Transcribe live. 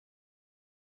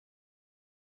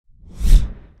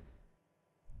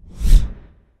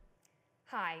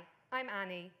Hi, I'm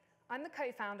Annie. I'm the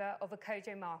co-founder of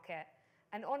Akojo Market,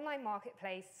 an online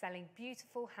marketplace selling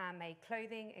beautiful handmade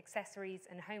clothing, accessories,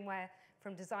 and homeware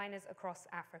from designers across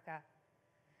Africa.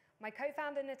 My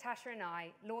co-founder Natasha and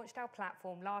I launched our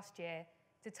platform last year,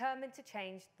 determined to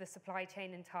change the supply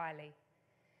chain entirely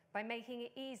by making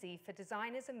it easy for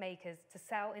designers and makers to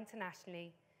sell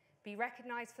internationally, be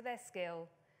recognized for their skill,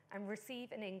 and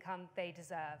receive an income they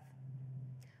deserve.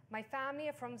 My family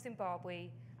are from Zimbabwe,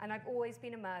 and I've always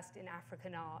been immersed in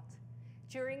African art.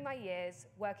 During my years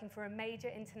working for a major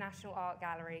international art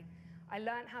gallery, I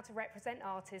learned how to represent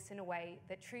artists in a way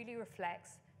that truly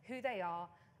reflects who they are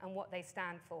and what they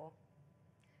stand for.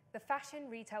 The fashion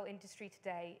retail industry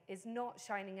today is not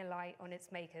shining a light on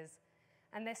its makers,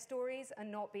 and their stories are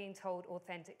not being told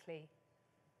authentically.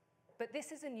 But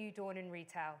this is a new dawn in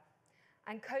retail,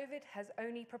 and COVID has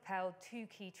only propelled two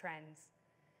key trends: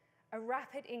 a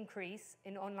rapid increase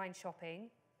in online shopping,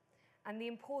 and the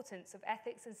importance of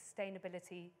ethics and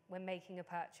sustainability when making a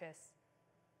purchase.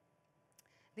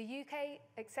 The UK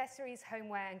accessories,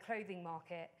 homeware, and clothing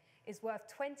market is worth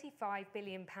 £25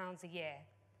 billion a year.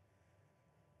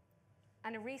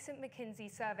 And a recent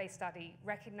McKinsey survey study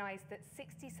recognized that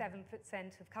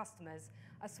 67% of customers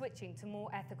are switching to more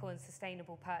ethical and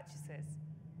sustainable purchases.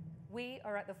 We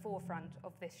are at the forefront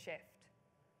of this shift.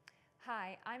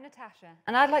 Hi, I'm Natasha,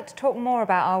 and I'd like to talk more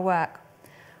about our work.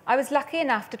 I was lucky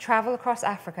enough to travel across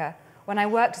Africa when I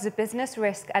worked as a business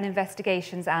risk and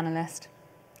investigations analyst.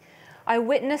 I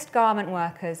witnessed garment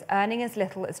workers earning as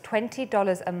little as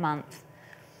 $20 a month,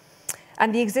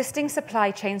 and the existing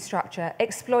supply chain structure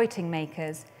exploiting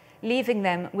makers, leaving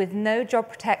them with no job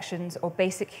protections or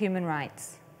basic human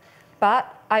rights.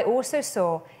 But I also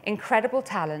saw incredible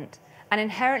talent and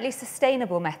inherently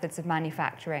sustainable methods of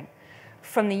manufacturing,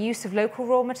 from the use of local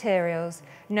raw materials,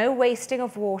 no wasting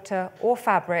of water or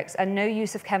fabrics, and no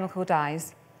use of chemical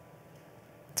dyes.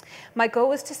 My goal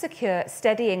was to secure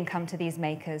steady income to these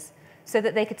makers so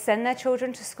that they could send their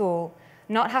children to school,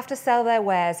 not have to sell their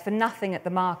wares for nothing at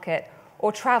the market,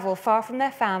 or travel far from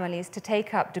their families to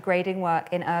take up degrading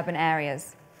work in urban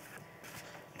areas.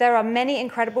 There are many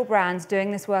incredible brands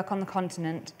doing this work on the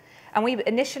continent, and we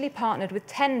initially partnered with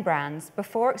 10 brands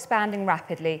before expanding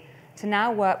rapidly to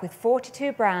now work with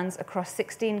 42 brands across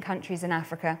 16 countries in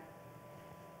Africa.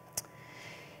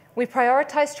 We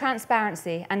prioritized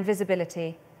transparency and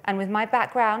visibility, and with my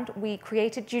background, we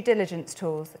created due diligence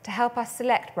tools to help us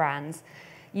select brands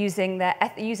using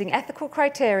ethical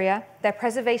criteria, their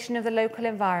preservation of the local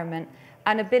environment,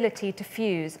 and ability to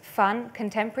fuse fun,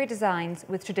 contemporary designs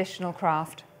with traditional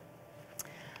craft.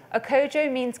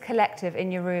 Akojo means collective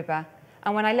in Yoruba,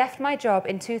 and when I left my job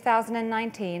in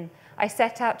 2019, I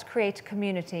set out to create a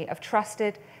community of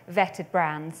trusted, vetted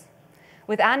brands.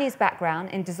 With Annie's background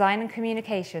in design and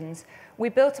communications, we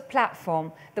built a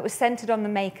platform that was centered on the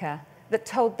maker, that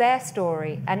told their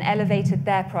story and elevated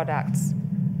their products.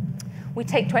 We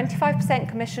take 25%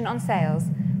 commission on sales,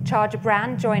 charge a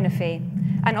brand joiner fee,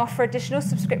 and offer additional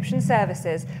subscription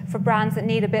services for brands that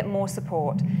need a bit more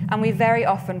support, and we very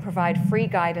often provide free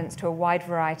guidance to a wide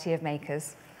variety of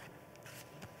makers.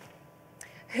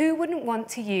 Who wouldn't want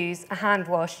to use a hand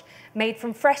wash made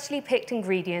from freshly picked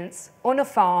ingredients on a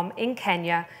farm in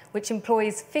Kenya, which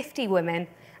employs 50 women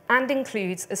and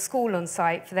includes a school on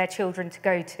site for their children to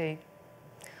go to?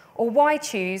 Or why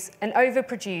choose an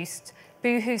overproduced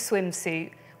Boohoo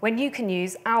swimsuit when you can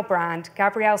use our brand,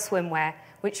 Gabrielle Swimwear,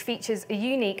 which features a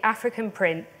unique African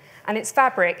print, and its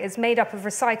fabric is made up of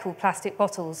recycled plastic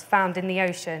bottles found in the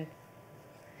ocean?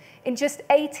 In just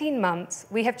 18 months,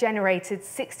 we have generated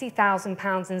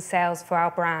 £60,000 in sales for our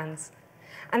brands,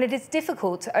 and it is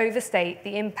difficult to overstate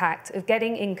the impact of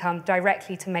getting income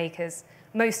directly to makers,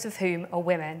 most of whom are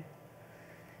women.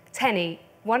 Tenny,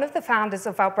 one of the founders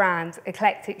of our brand,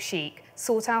 Eclectic Chic,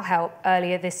 sought our help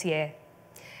earlier this year.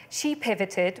 She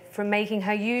pivoted from making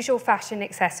her usual fashion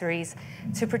accessories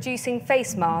to producing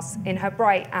face masks in her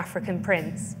bright African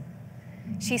prints.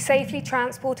 She safely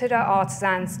transported her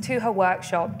artisans to her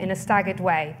workshop in a staggered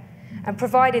way and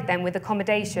provided them with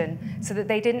accommodation so that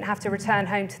they didn't have to return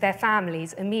home to their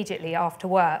families immediately after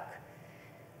work.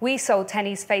 We sold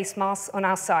Tenny's face masks on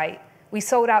our site. We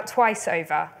sold out twice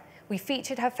over. We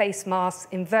featured her face masks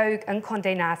in Vogue and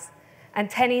Condé Nast, and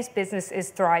Tenny's business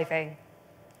is thriving.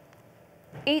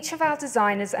 Each of our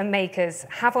designers and makers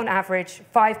have on average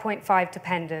 5.5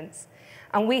 dependents,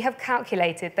 and we have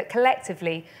calculated that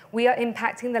collectively we are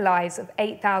impacting the lives of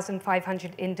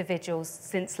 8,500 individuals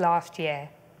since last year.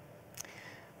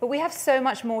 But we have so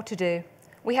much more to do.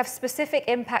 We have specific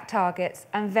impact targets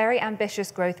and very ambitious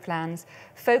growth plans,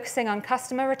 focusing on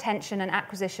customer retention and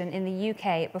acquisition in the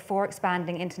UK before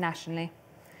expanding internationally.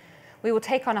 We will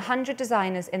take on 100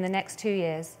 designers in the next 2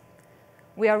 years.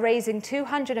 We are raising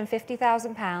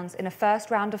 £250,000 in a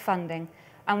first round of funding,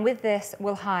 and with this,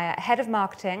 we'll hire a head of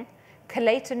marketing,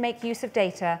 collate and make use of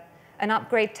data, and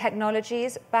upgrade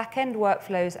technologies, back-end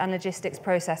workflows, and logistics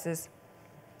processes.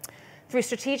 Through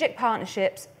strategic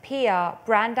partnerships, PR,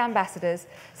 brand ambassadors,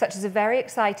 such as a very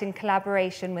exciting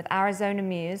collaboration with Arizona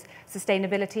Muse,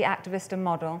 sustainability activist and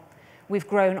model, we've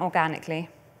grown organically.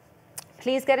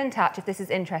 Please get in touch if this is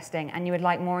interesting and you would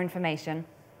like more information.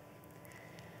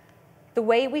 The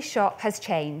way we shop has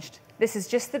changed. This is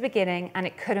just the beginning and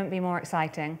it couldn't be more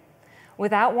exciting.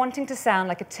 Without wanting to sound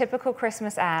like a typical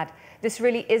Christmas ad, this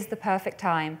really is the perfect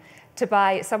time to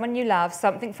buy someone you love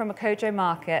something from Akojo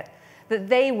Market that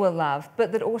they will love,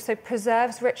 but that also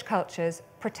preserves rich cultures,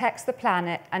 protects the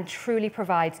planet, and truly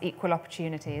provides equal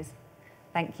opportunities.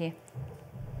 Thank you.